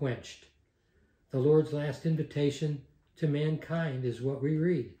quenched. The Lord's last invitation to mankind is what we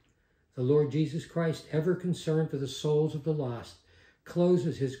read. The Lord Jesus Christ, ever concerned for the souls of the lost,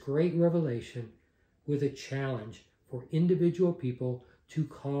 closes his great revelation with a challenge for individual people to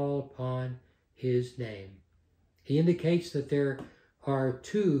call upon his name. He indicates that there are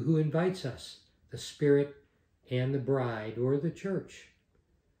 2 who invites us, the Spirit and the bride, or the church.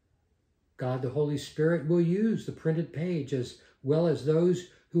 God the Holy Spirit will use the printed page as well as those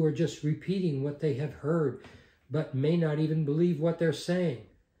who are just repeating what they have heard, but may not even believe what they're saying.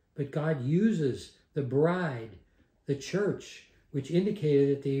 But God uses the bride, the church, which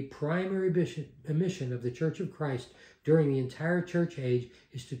indicated that the primary mission of the Church of Christ during the entire church age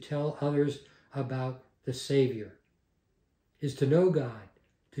is to tell others about the Savior, is to know God,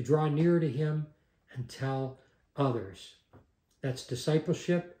 to draw near to him, and tell others. That's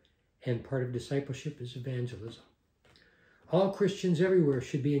discipleship, and part of discipleship is evangelism. All Christians everywhere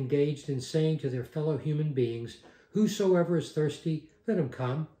should be engaged in saying to their fellow human beings, whosoever is thirsty, let him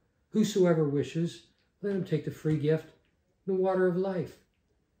come. Whosoever wishes, let him take the free gift, the water of life.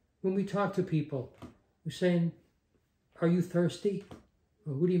 When we talk to people, we're saying, are you thirsty?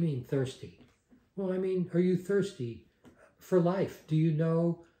 Well, what do you mean thirsty? Well, I mean, are you thirsty for life? Do you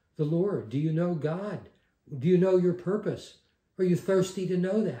know the Lord? Do you know God? Do you know your purpose? Are you thirsty to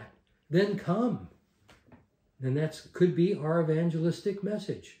know that? Then come. And that could be our evangelistic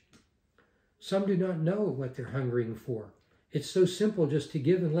message. Some do not know what they're hungering for. It's so simple just to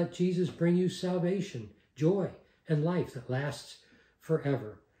give and let Jesus bring you salvation, joy, and life that lasts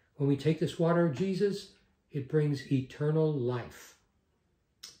forever. When we take this water of Jesus, it brings eternal life.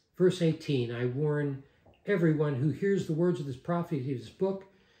 Verse 18, I warn everyone who hears the words of this prophecy of this book,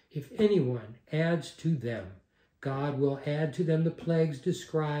 if anyone adds to them, God will add to them the plagues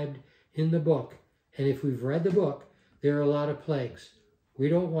described in the book. And if we've read the book, there are a lot of plagues. We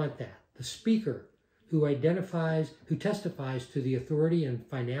don't want that. The speaker who testifies to the authority and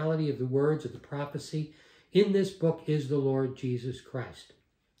finality of the words of the prophecy in this book is the Lord Jesus Christ.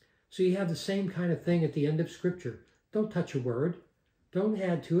 So you have the same kind of thing at the end of Scripture. Don't touch a word. Don't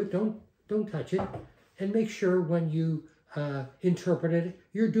add to it. Don't touch it. And make sure when you interpret it,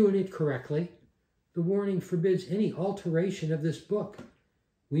 you're doing it correctly. The warning forbids any alteration of this book.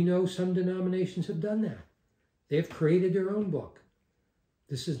 We know some denominations have done that. They've created their own book.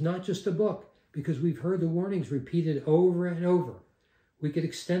 This is not just a book, because we've heard the warnings repeated over and over. We could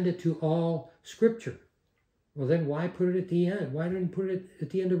extend it to all Scripture. Well, then why put it at the end? Why didn't he put it at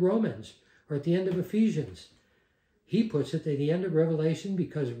the end of Romans or at the end of Ephesians? He puts it at the end of Revelation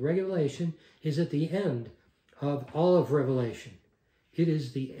because Revelation is at the end of all of Revelation. It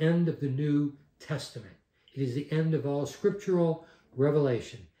is the end of the New Testament. It is the end of all scriptural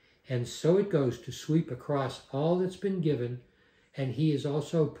revelation. And so it goes to sweep across all that's been given. And he has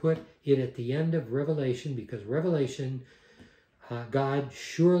also put it at the end of Revelation because Revelation, God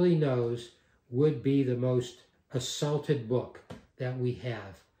surely knows, would be the most assaulted book that we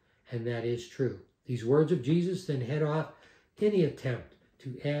have. And that is true. These words of Jesus then head off any attempt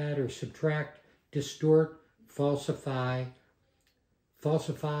to add or subtract, distort, falsify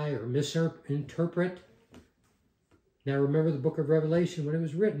or misinterpret. Now remember the book of Revelation, when it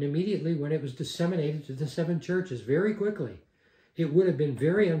was written, immediately when it was disseminated to the 7 churches, very quickly. It would have been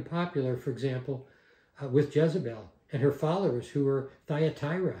very unpopular, for example, with Jezebel and her followers who were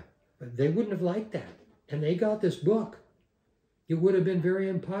Thyatira. They wouldn't have liked that. And they got this book. It would have been very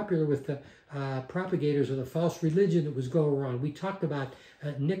unpopular with the propagators of the false religion that was going around. We talked about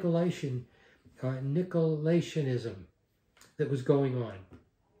Nicolaitanism that was going on.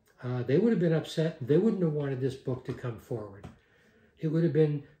 They would have been upset. They wouldn't have wanted this book to come forward. It would have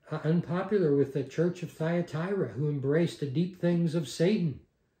been unpopular with the church of Thyatira, who embraced the deep things of Satan.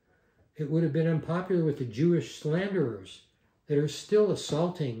 It would have been unpopular with the Jewish slanderers that are still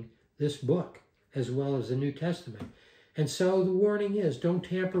assaulting this book, as well as the New Testament. And so the warning is, don't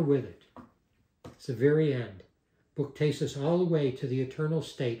tamper with it. It's the very end. The book takes us all the way to the eternal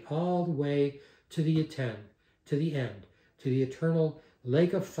state, all the way to the end, to the eternal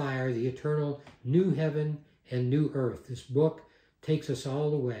lake of fire, the eternal new heaven and new earth. This book takes us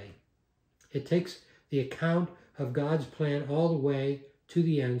all the way. It takes the account of God's plan all the way to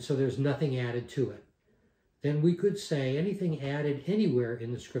the end, so there's nothing added to it. Then we could say anything added anywhere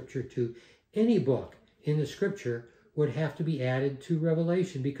in the Scripture to any book in the Scripture would have to be added to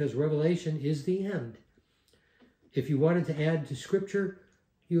Revelation, because Revelation is the end. If you wanted to add to Scripture,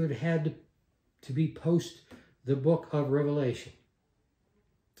 you would have had to be post the book of Revelation.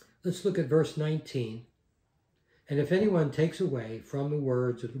 Let's look at verse 19. And if anyone takes away from the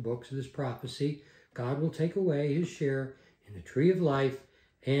words of the books of this prophecy, God will take away his share in the tree of life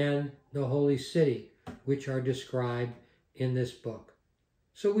and the holy city, which are described in this book.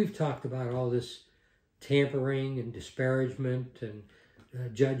 So we've talked about all this tampering and disparagement and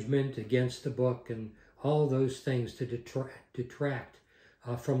judgment against the book and all those things to detract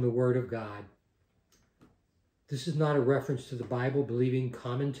from the Word of God. This is not a reference to the Bible-believing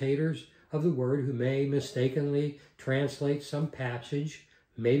commentators of the Word who may mistakenly translate some passage.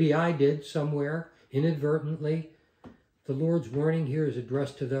 Maybe I did somewhere inadvertently. The Lord's warning here is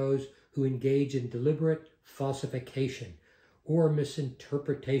addressed to those who engage in deliberate falsification or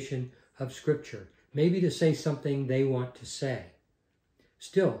misinterpretation of Scripture, maybe to say something they want to say.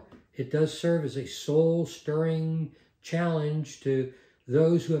 Still, it does serve as a soul-stirring challenge to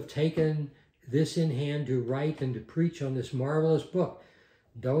those who have taken this in hand to write and to preach on this marvelous book.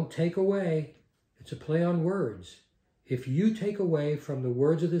 Don't take away. It's a play on words. If you take away from the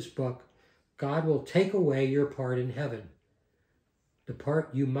words of this book, God will take away your part in heaven. The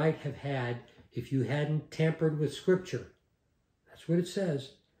part you might have had if you hadn't tampered with Scripture. That's what it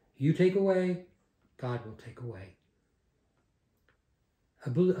says. You take away, God will take away.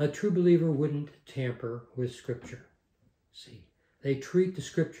 A true believer wouldn't tamper with Scripture. See, they treat the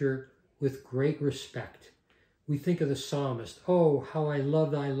Scripture with great respect. We think of the psalmist, oh, how I love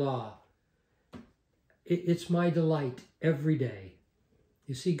thy law. It's my delight every day.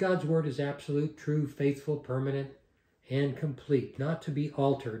 You see, God's word is absolute, true, faithful, permanent, and complete, not to be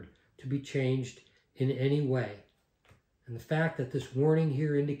altered, to be changed in any way. And the fact that this warning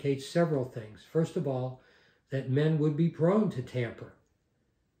here indicates several things. First of all, that men would be prone to tamper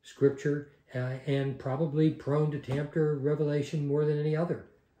Scripture and probably prone to tamper Revelation more than any other.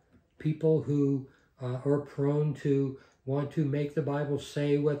 People who or prone to want to make the Bible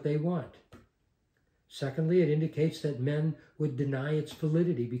say what they want. Secondly, it indicates that men would deny its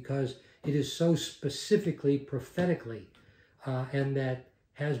validity because it is so specifically, prophetically, and that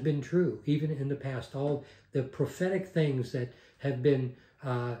has been true even in the past. All the prophetic things that have been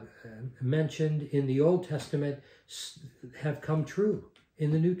mentioned in the Old Testament have come true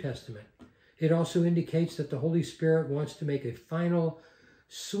in the New Testament. It also indicates that the Holy Spirit wants to make a final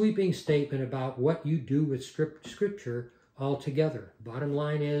sweeping statement about what you do with Scripture altogether. Bottom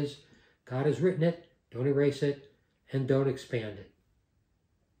line is, God has written it, don't erase it, and don't expand it.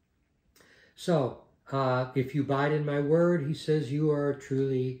 So, if you abide in my word, he says, you are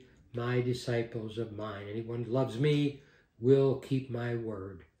truly my disciples of mine. Anyone who loves me will keep my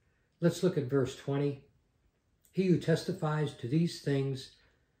word. Let's look at verse 20. He who testifies to these things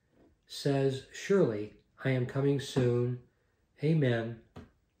says, surely I am coming soon. Amen.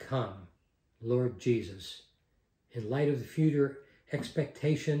 Come, Lord Jesus. In light of the future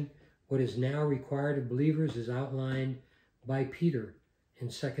expectation, what is now required of believers is outlined by Peter in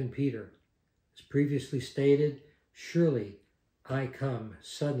 2 Peter. As previously stated, surely I come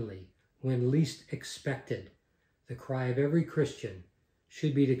suddenly when least expected. The cry of every Christian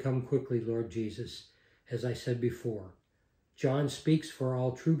should be to come quickly, Lord Jesus, as I said before. John speaks for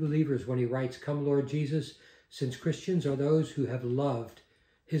all true believers when he writes, come, Lord Jesus, since Christians are those who have loved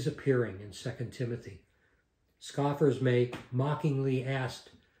his appearing in 2 Timothy. Scoffers may mockingly ask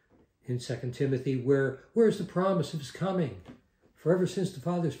in 2 Timothy, where's the promise of his coming? For ever since the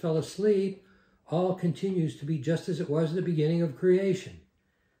fathers fell asleep, all continues to be just as it was at the beginning of creation.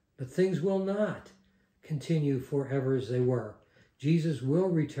 But things will not continue forever as they were. Jesus will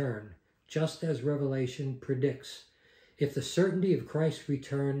return, just as Revelation predicts. If the certainty of Christ's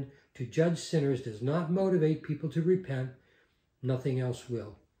return to judge sinners does not motivate people to repent, nothing else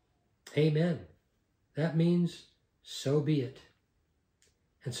will. Amen. That means, so be it.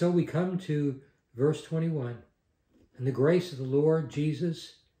 And so we come to verse 21. And the grace of the Lord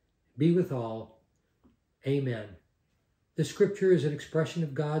Jesus be with all. Amen. The scripture is an expression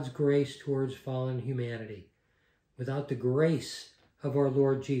of God's grace towards fallen humanity. Without the grace of our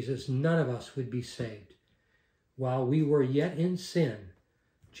Lord Jesus, none of us would be saved. While we were yet in sin,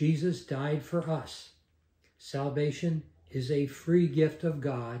 Jesus died for us. Salvation is a free gift of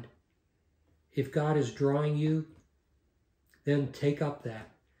God. If God is drawing you, then take up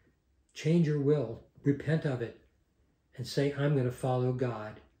that. Change your will, repent of it, and say, I'm going to follow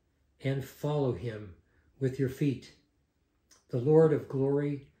God, and follow him with your feet. The Lord of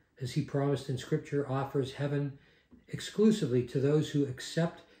glory, as he promised in Scripture, offers heaven exclusively to those who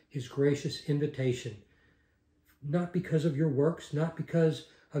accept his gracious invitation, not because of your works, not because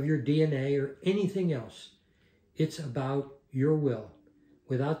of your DNA or anything else. It's about your will.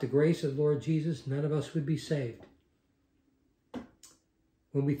 Without the grace of Lord Jesus, none of us would be saved.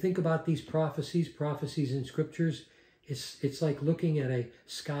 When we think about these prophecies in Scriptures, it's like looking at a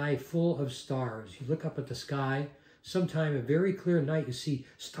sky full of stars. You look up at the sky, sometime a very clear night, you see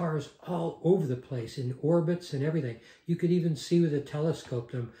stars all over the place in orbits and everything. You could even see with a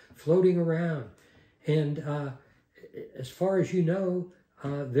telescope them floating around. And as far as you know,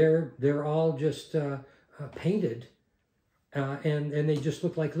 they're all just painted, and they just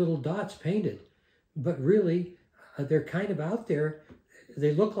look like little dots painted. But really, they're kind of out there.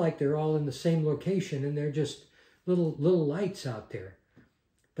 They look like they're all in the same location, and they're just little lights out there.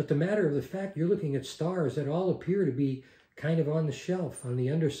 But the matter of the fact, you're looking at stars that all appear to be kind of on the shelf, on the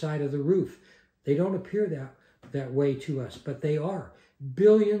underside of the roof. They don't appear that way to us, but they are.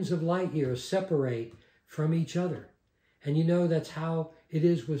 Billions of light years separate from each other. And you know, that's how it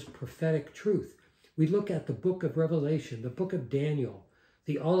is with prophetic truth. We look at the book of Revelation, the book of Daniel,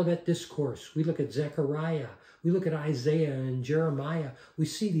 the Olivet Discourse. We look at Zechariah. We look at Isaiah and Jeremiah. We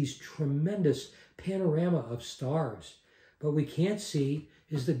see these tremendous panorama of stars. But we can't see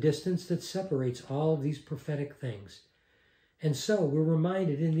is the distance that separates all of these prophetic things. And so we're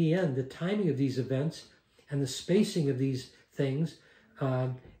reminded in the end, the timing of these events and the spacing of these things,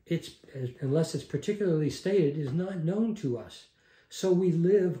 unless it's particularly stated, is not known to us. So we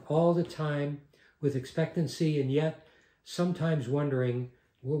live all the time with expectancy and yet sometimes wondering,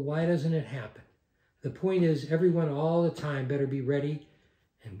 well, why doesn't it happen? The point is, everyone all the time better be ready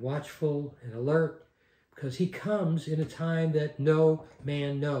and watchful and alert, because he comes in a time that no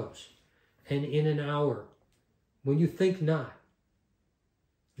man knows, and in an hour when you think not.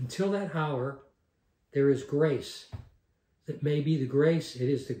 Until that hour, there is grace. That may be the grace, it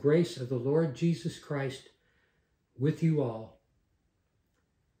is the grace of the Lord Jesus Christ with you all.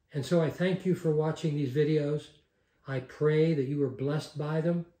 And so I thank you for watching these videos. I pray that you were blessed by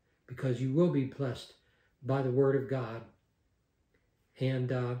them, because you will be blessed by the Word of God.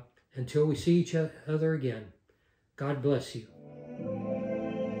 And until we see each other again, God bless you.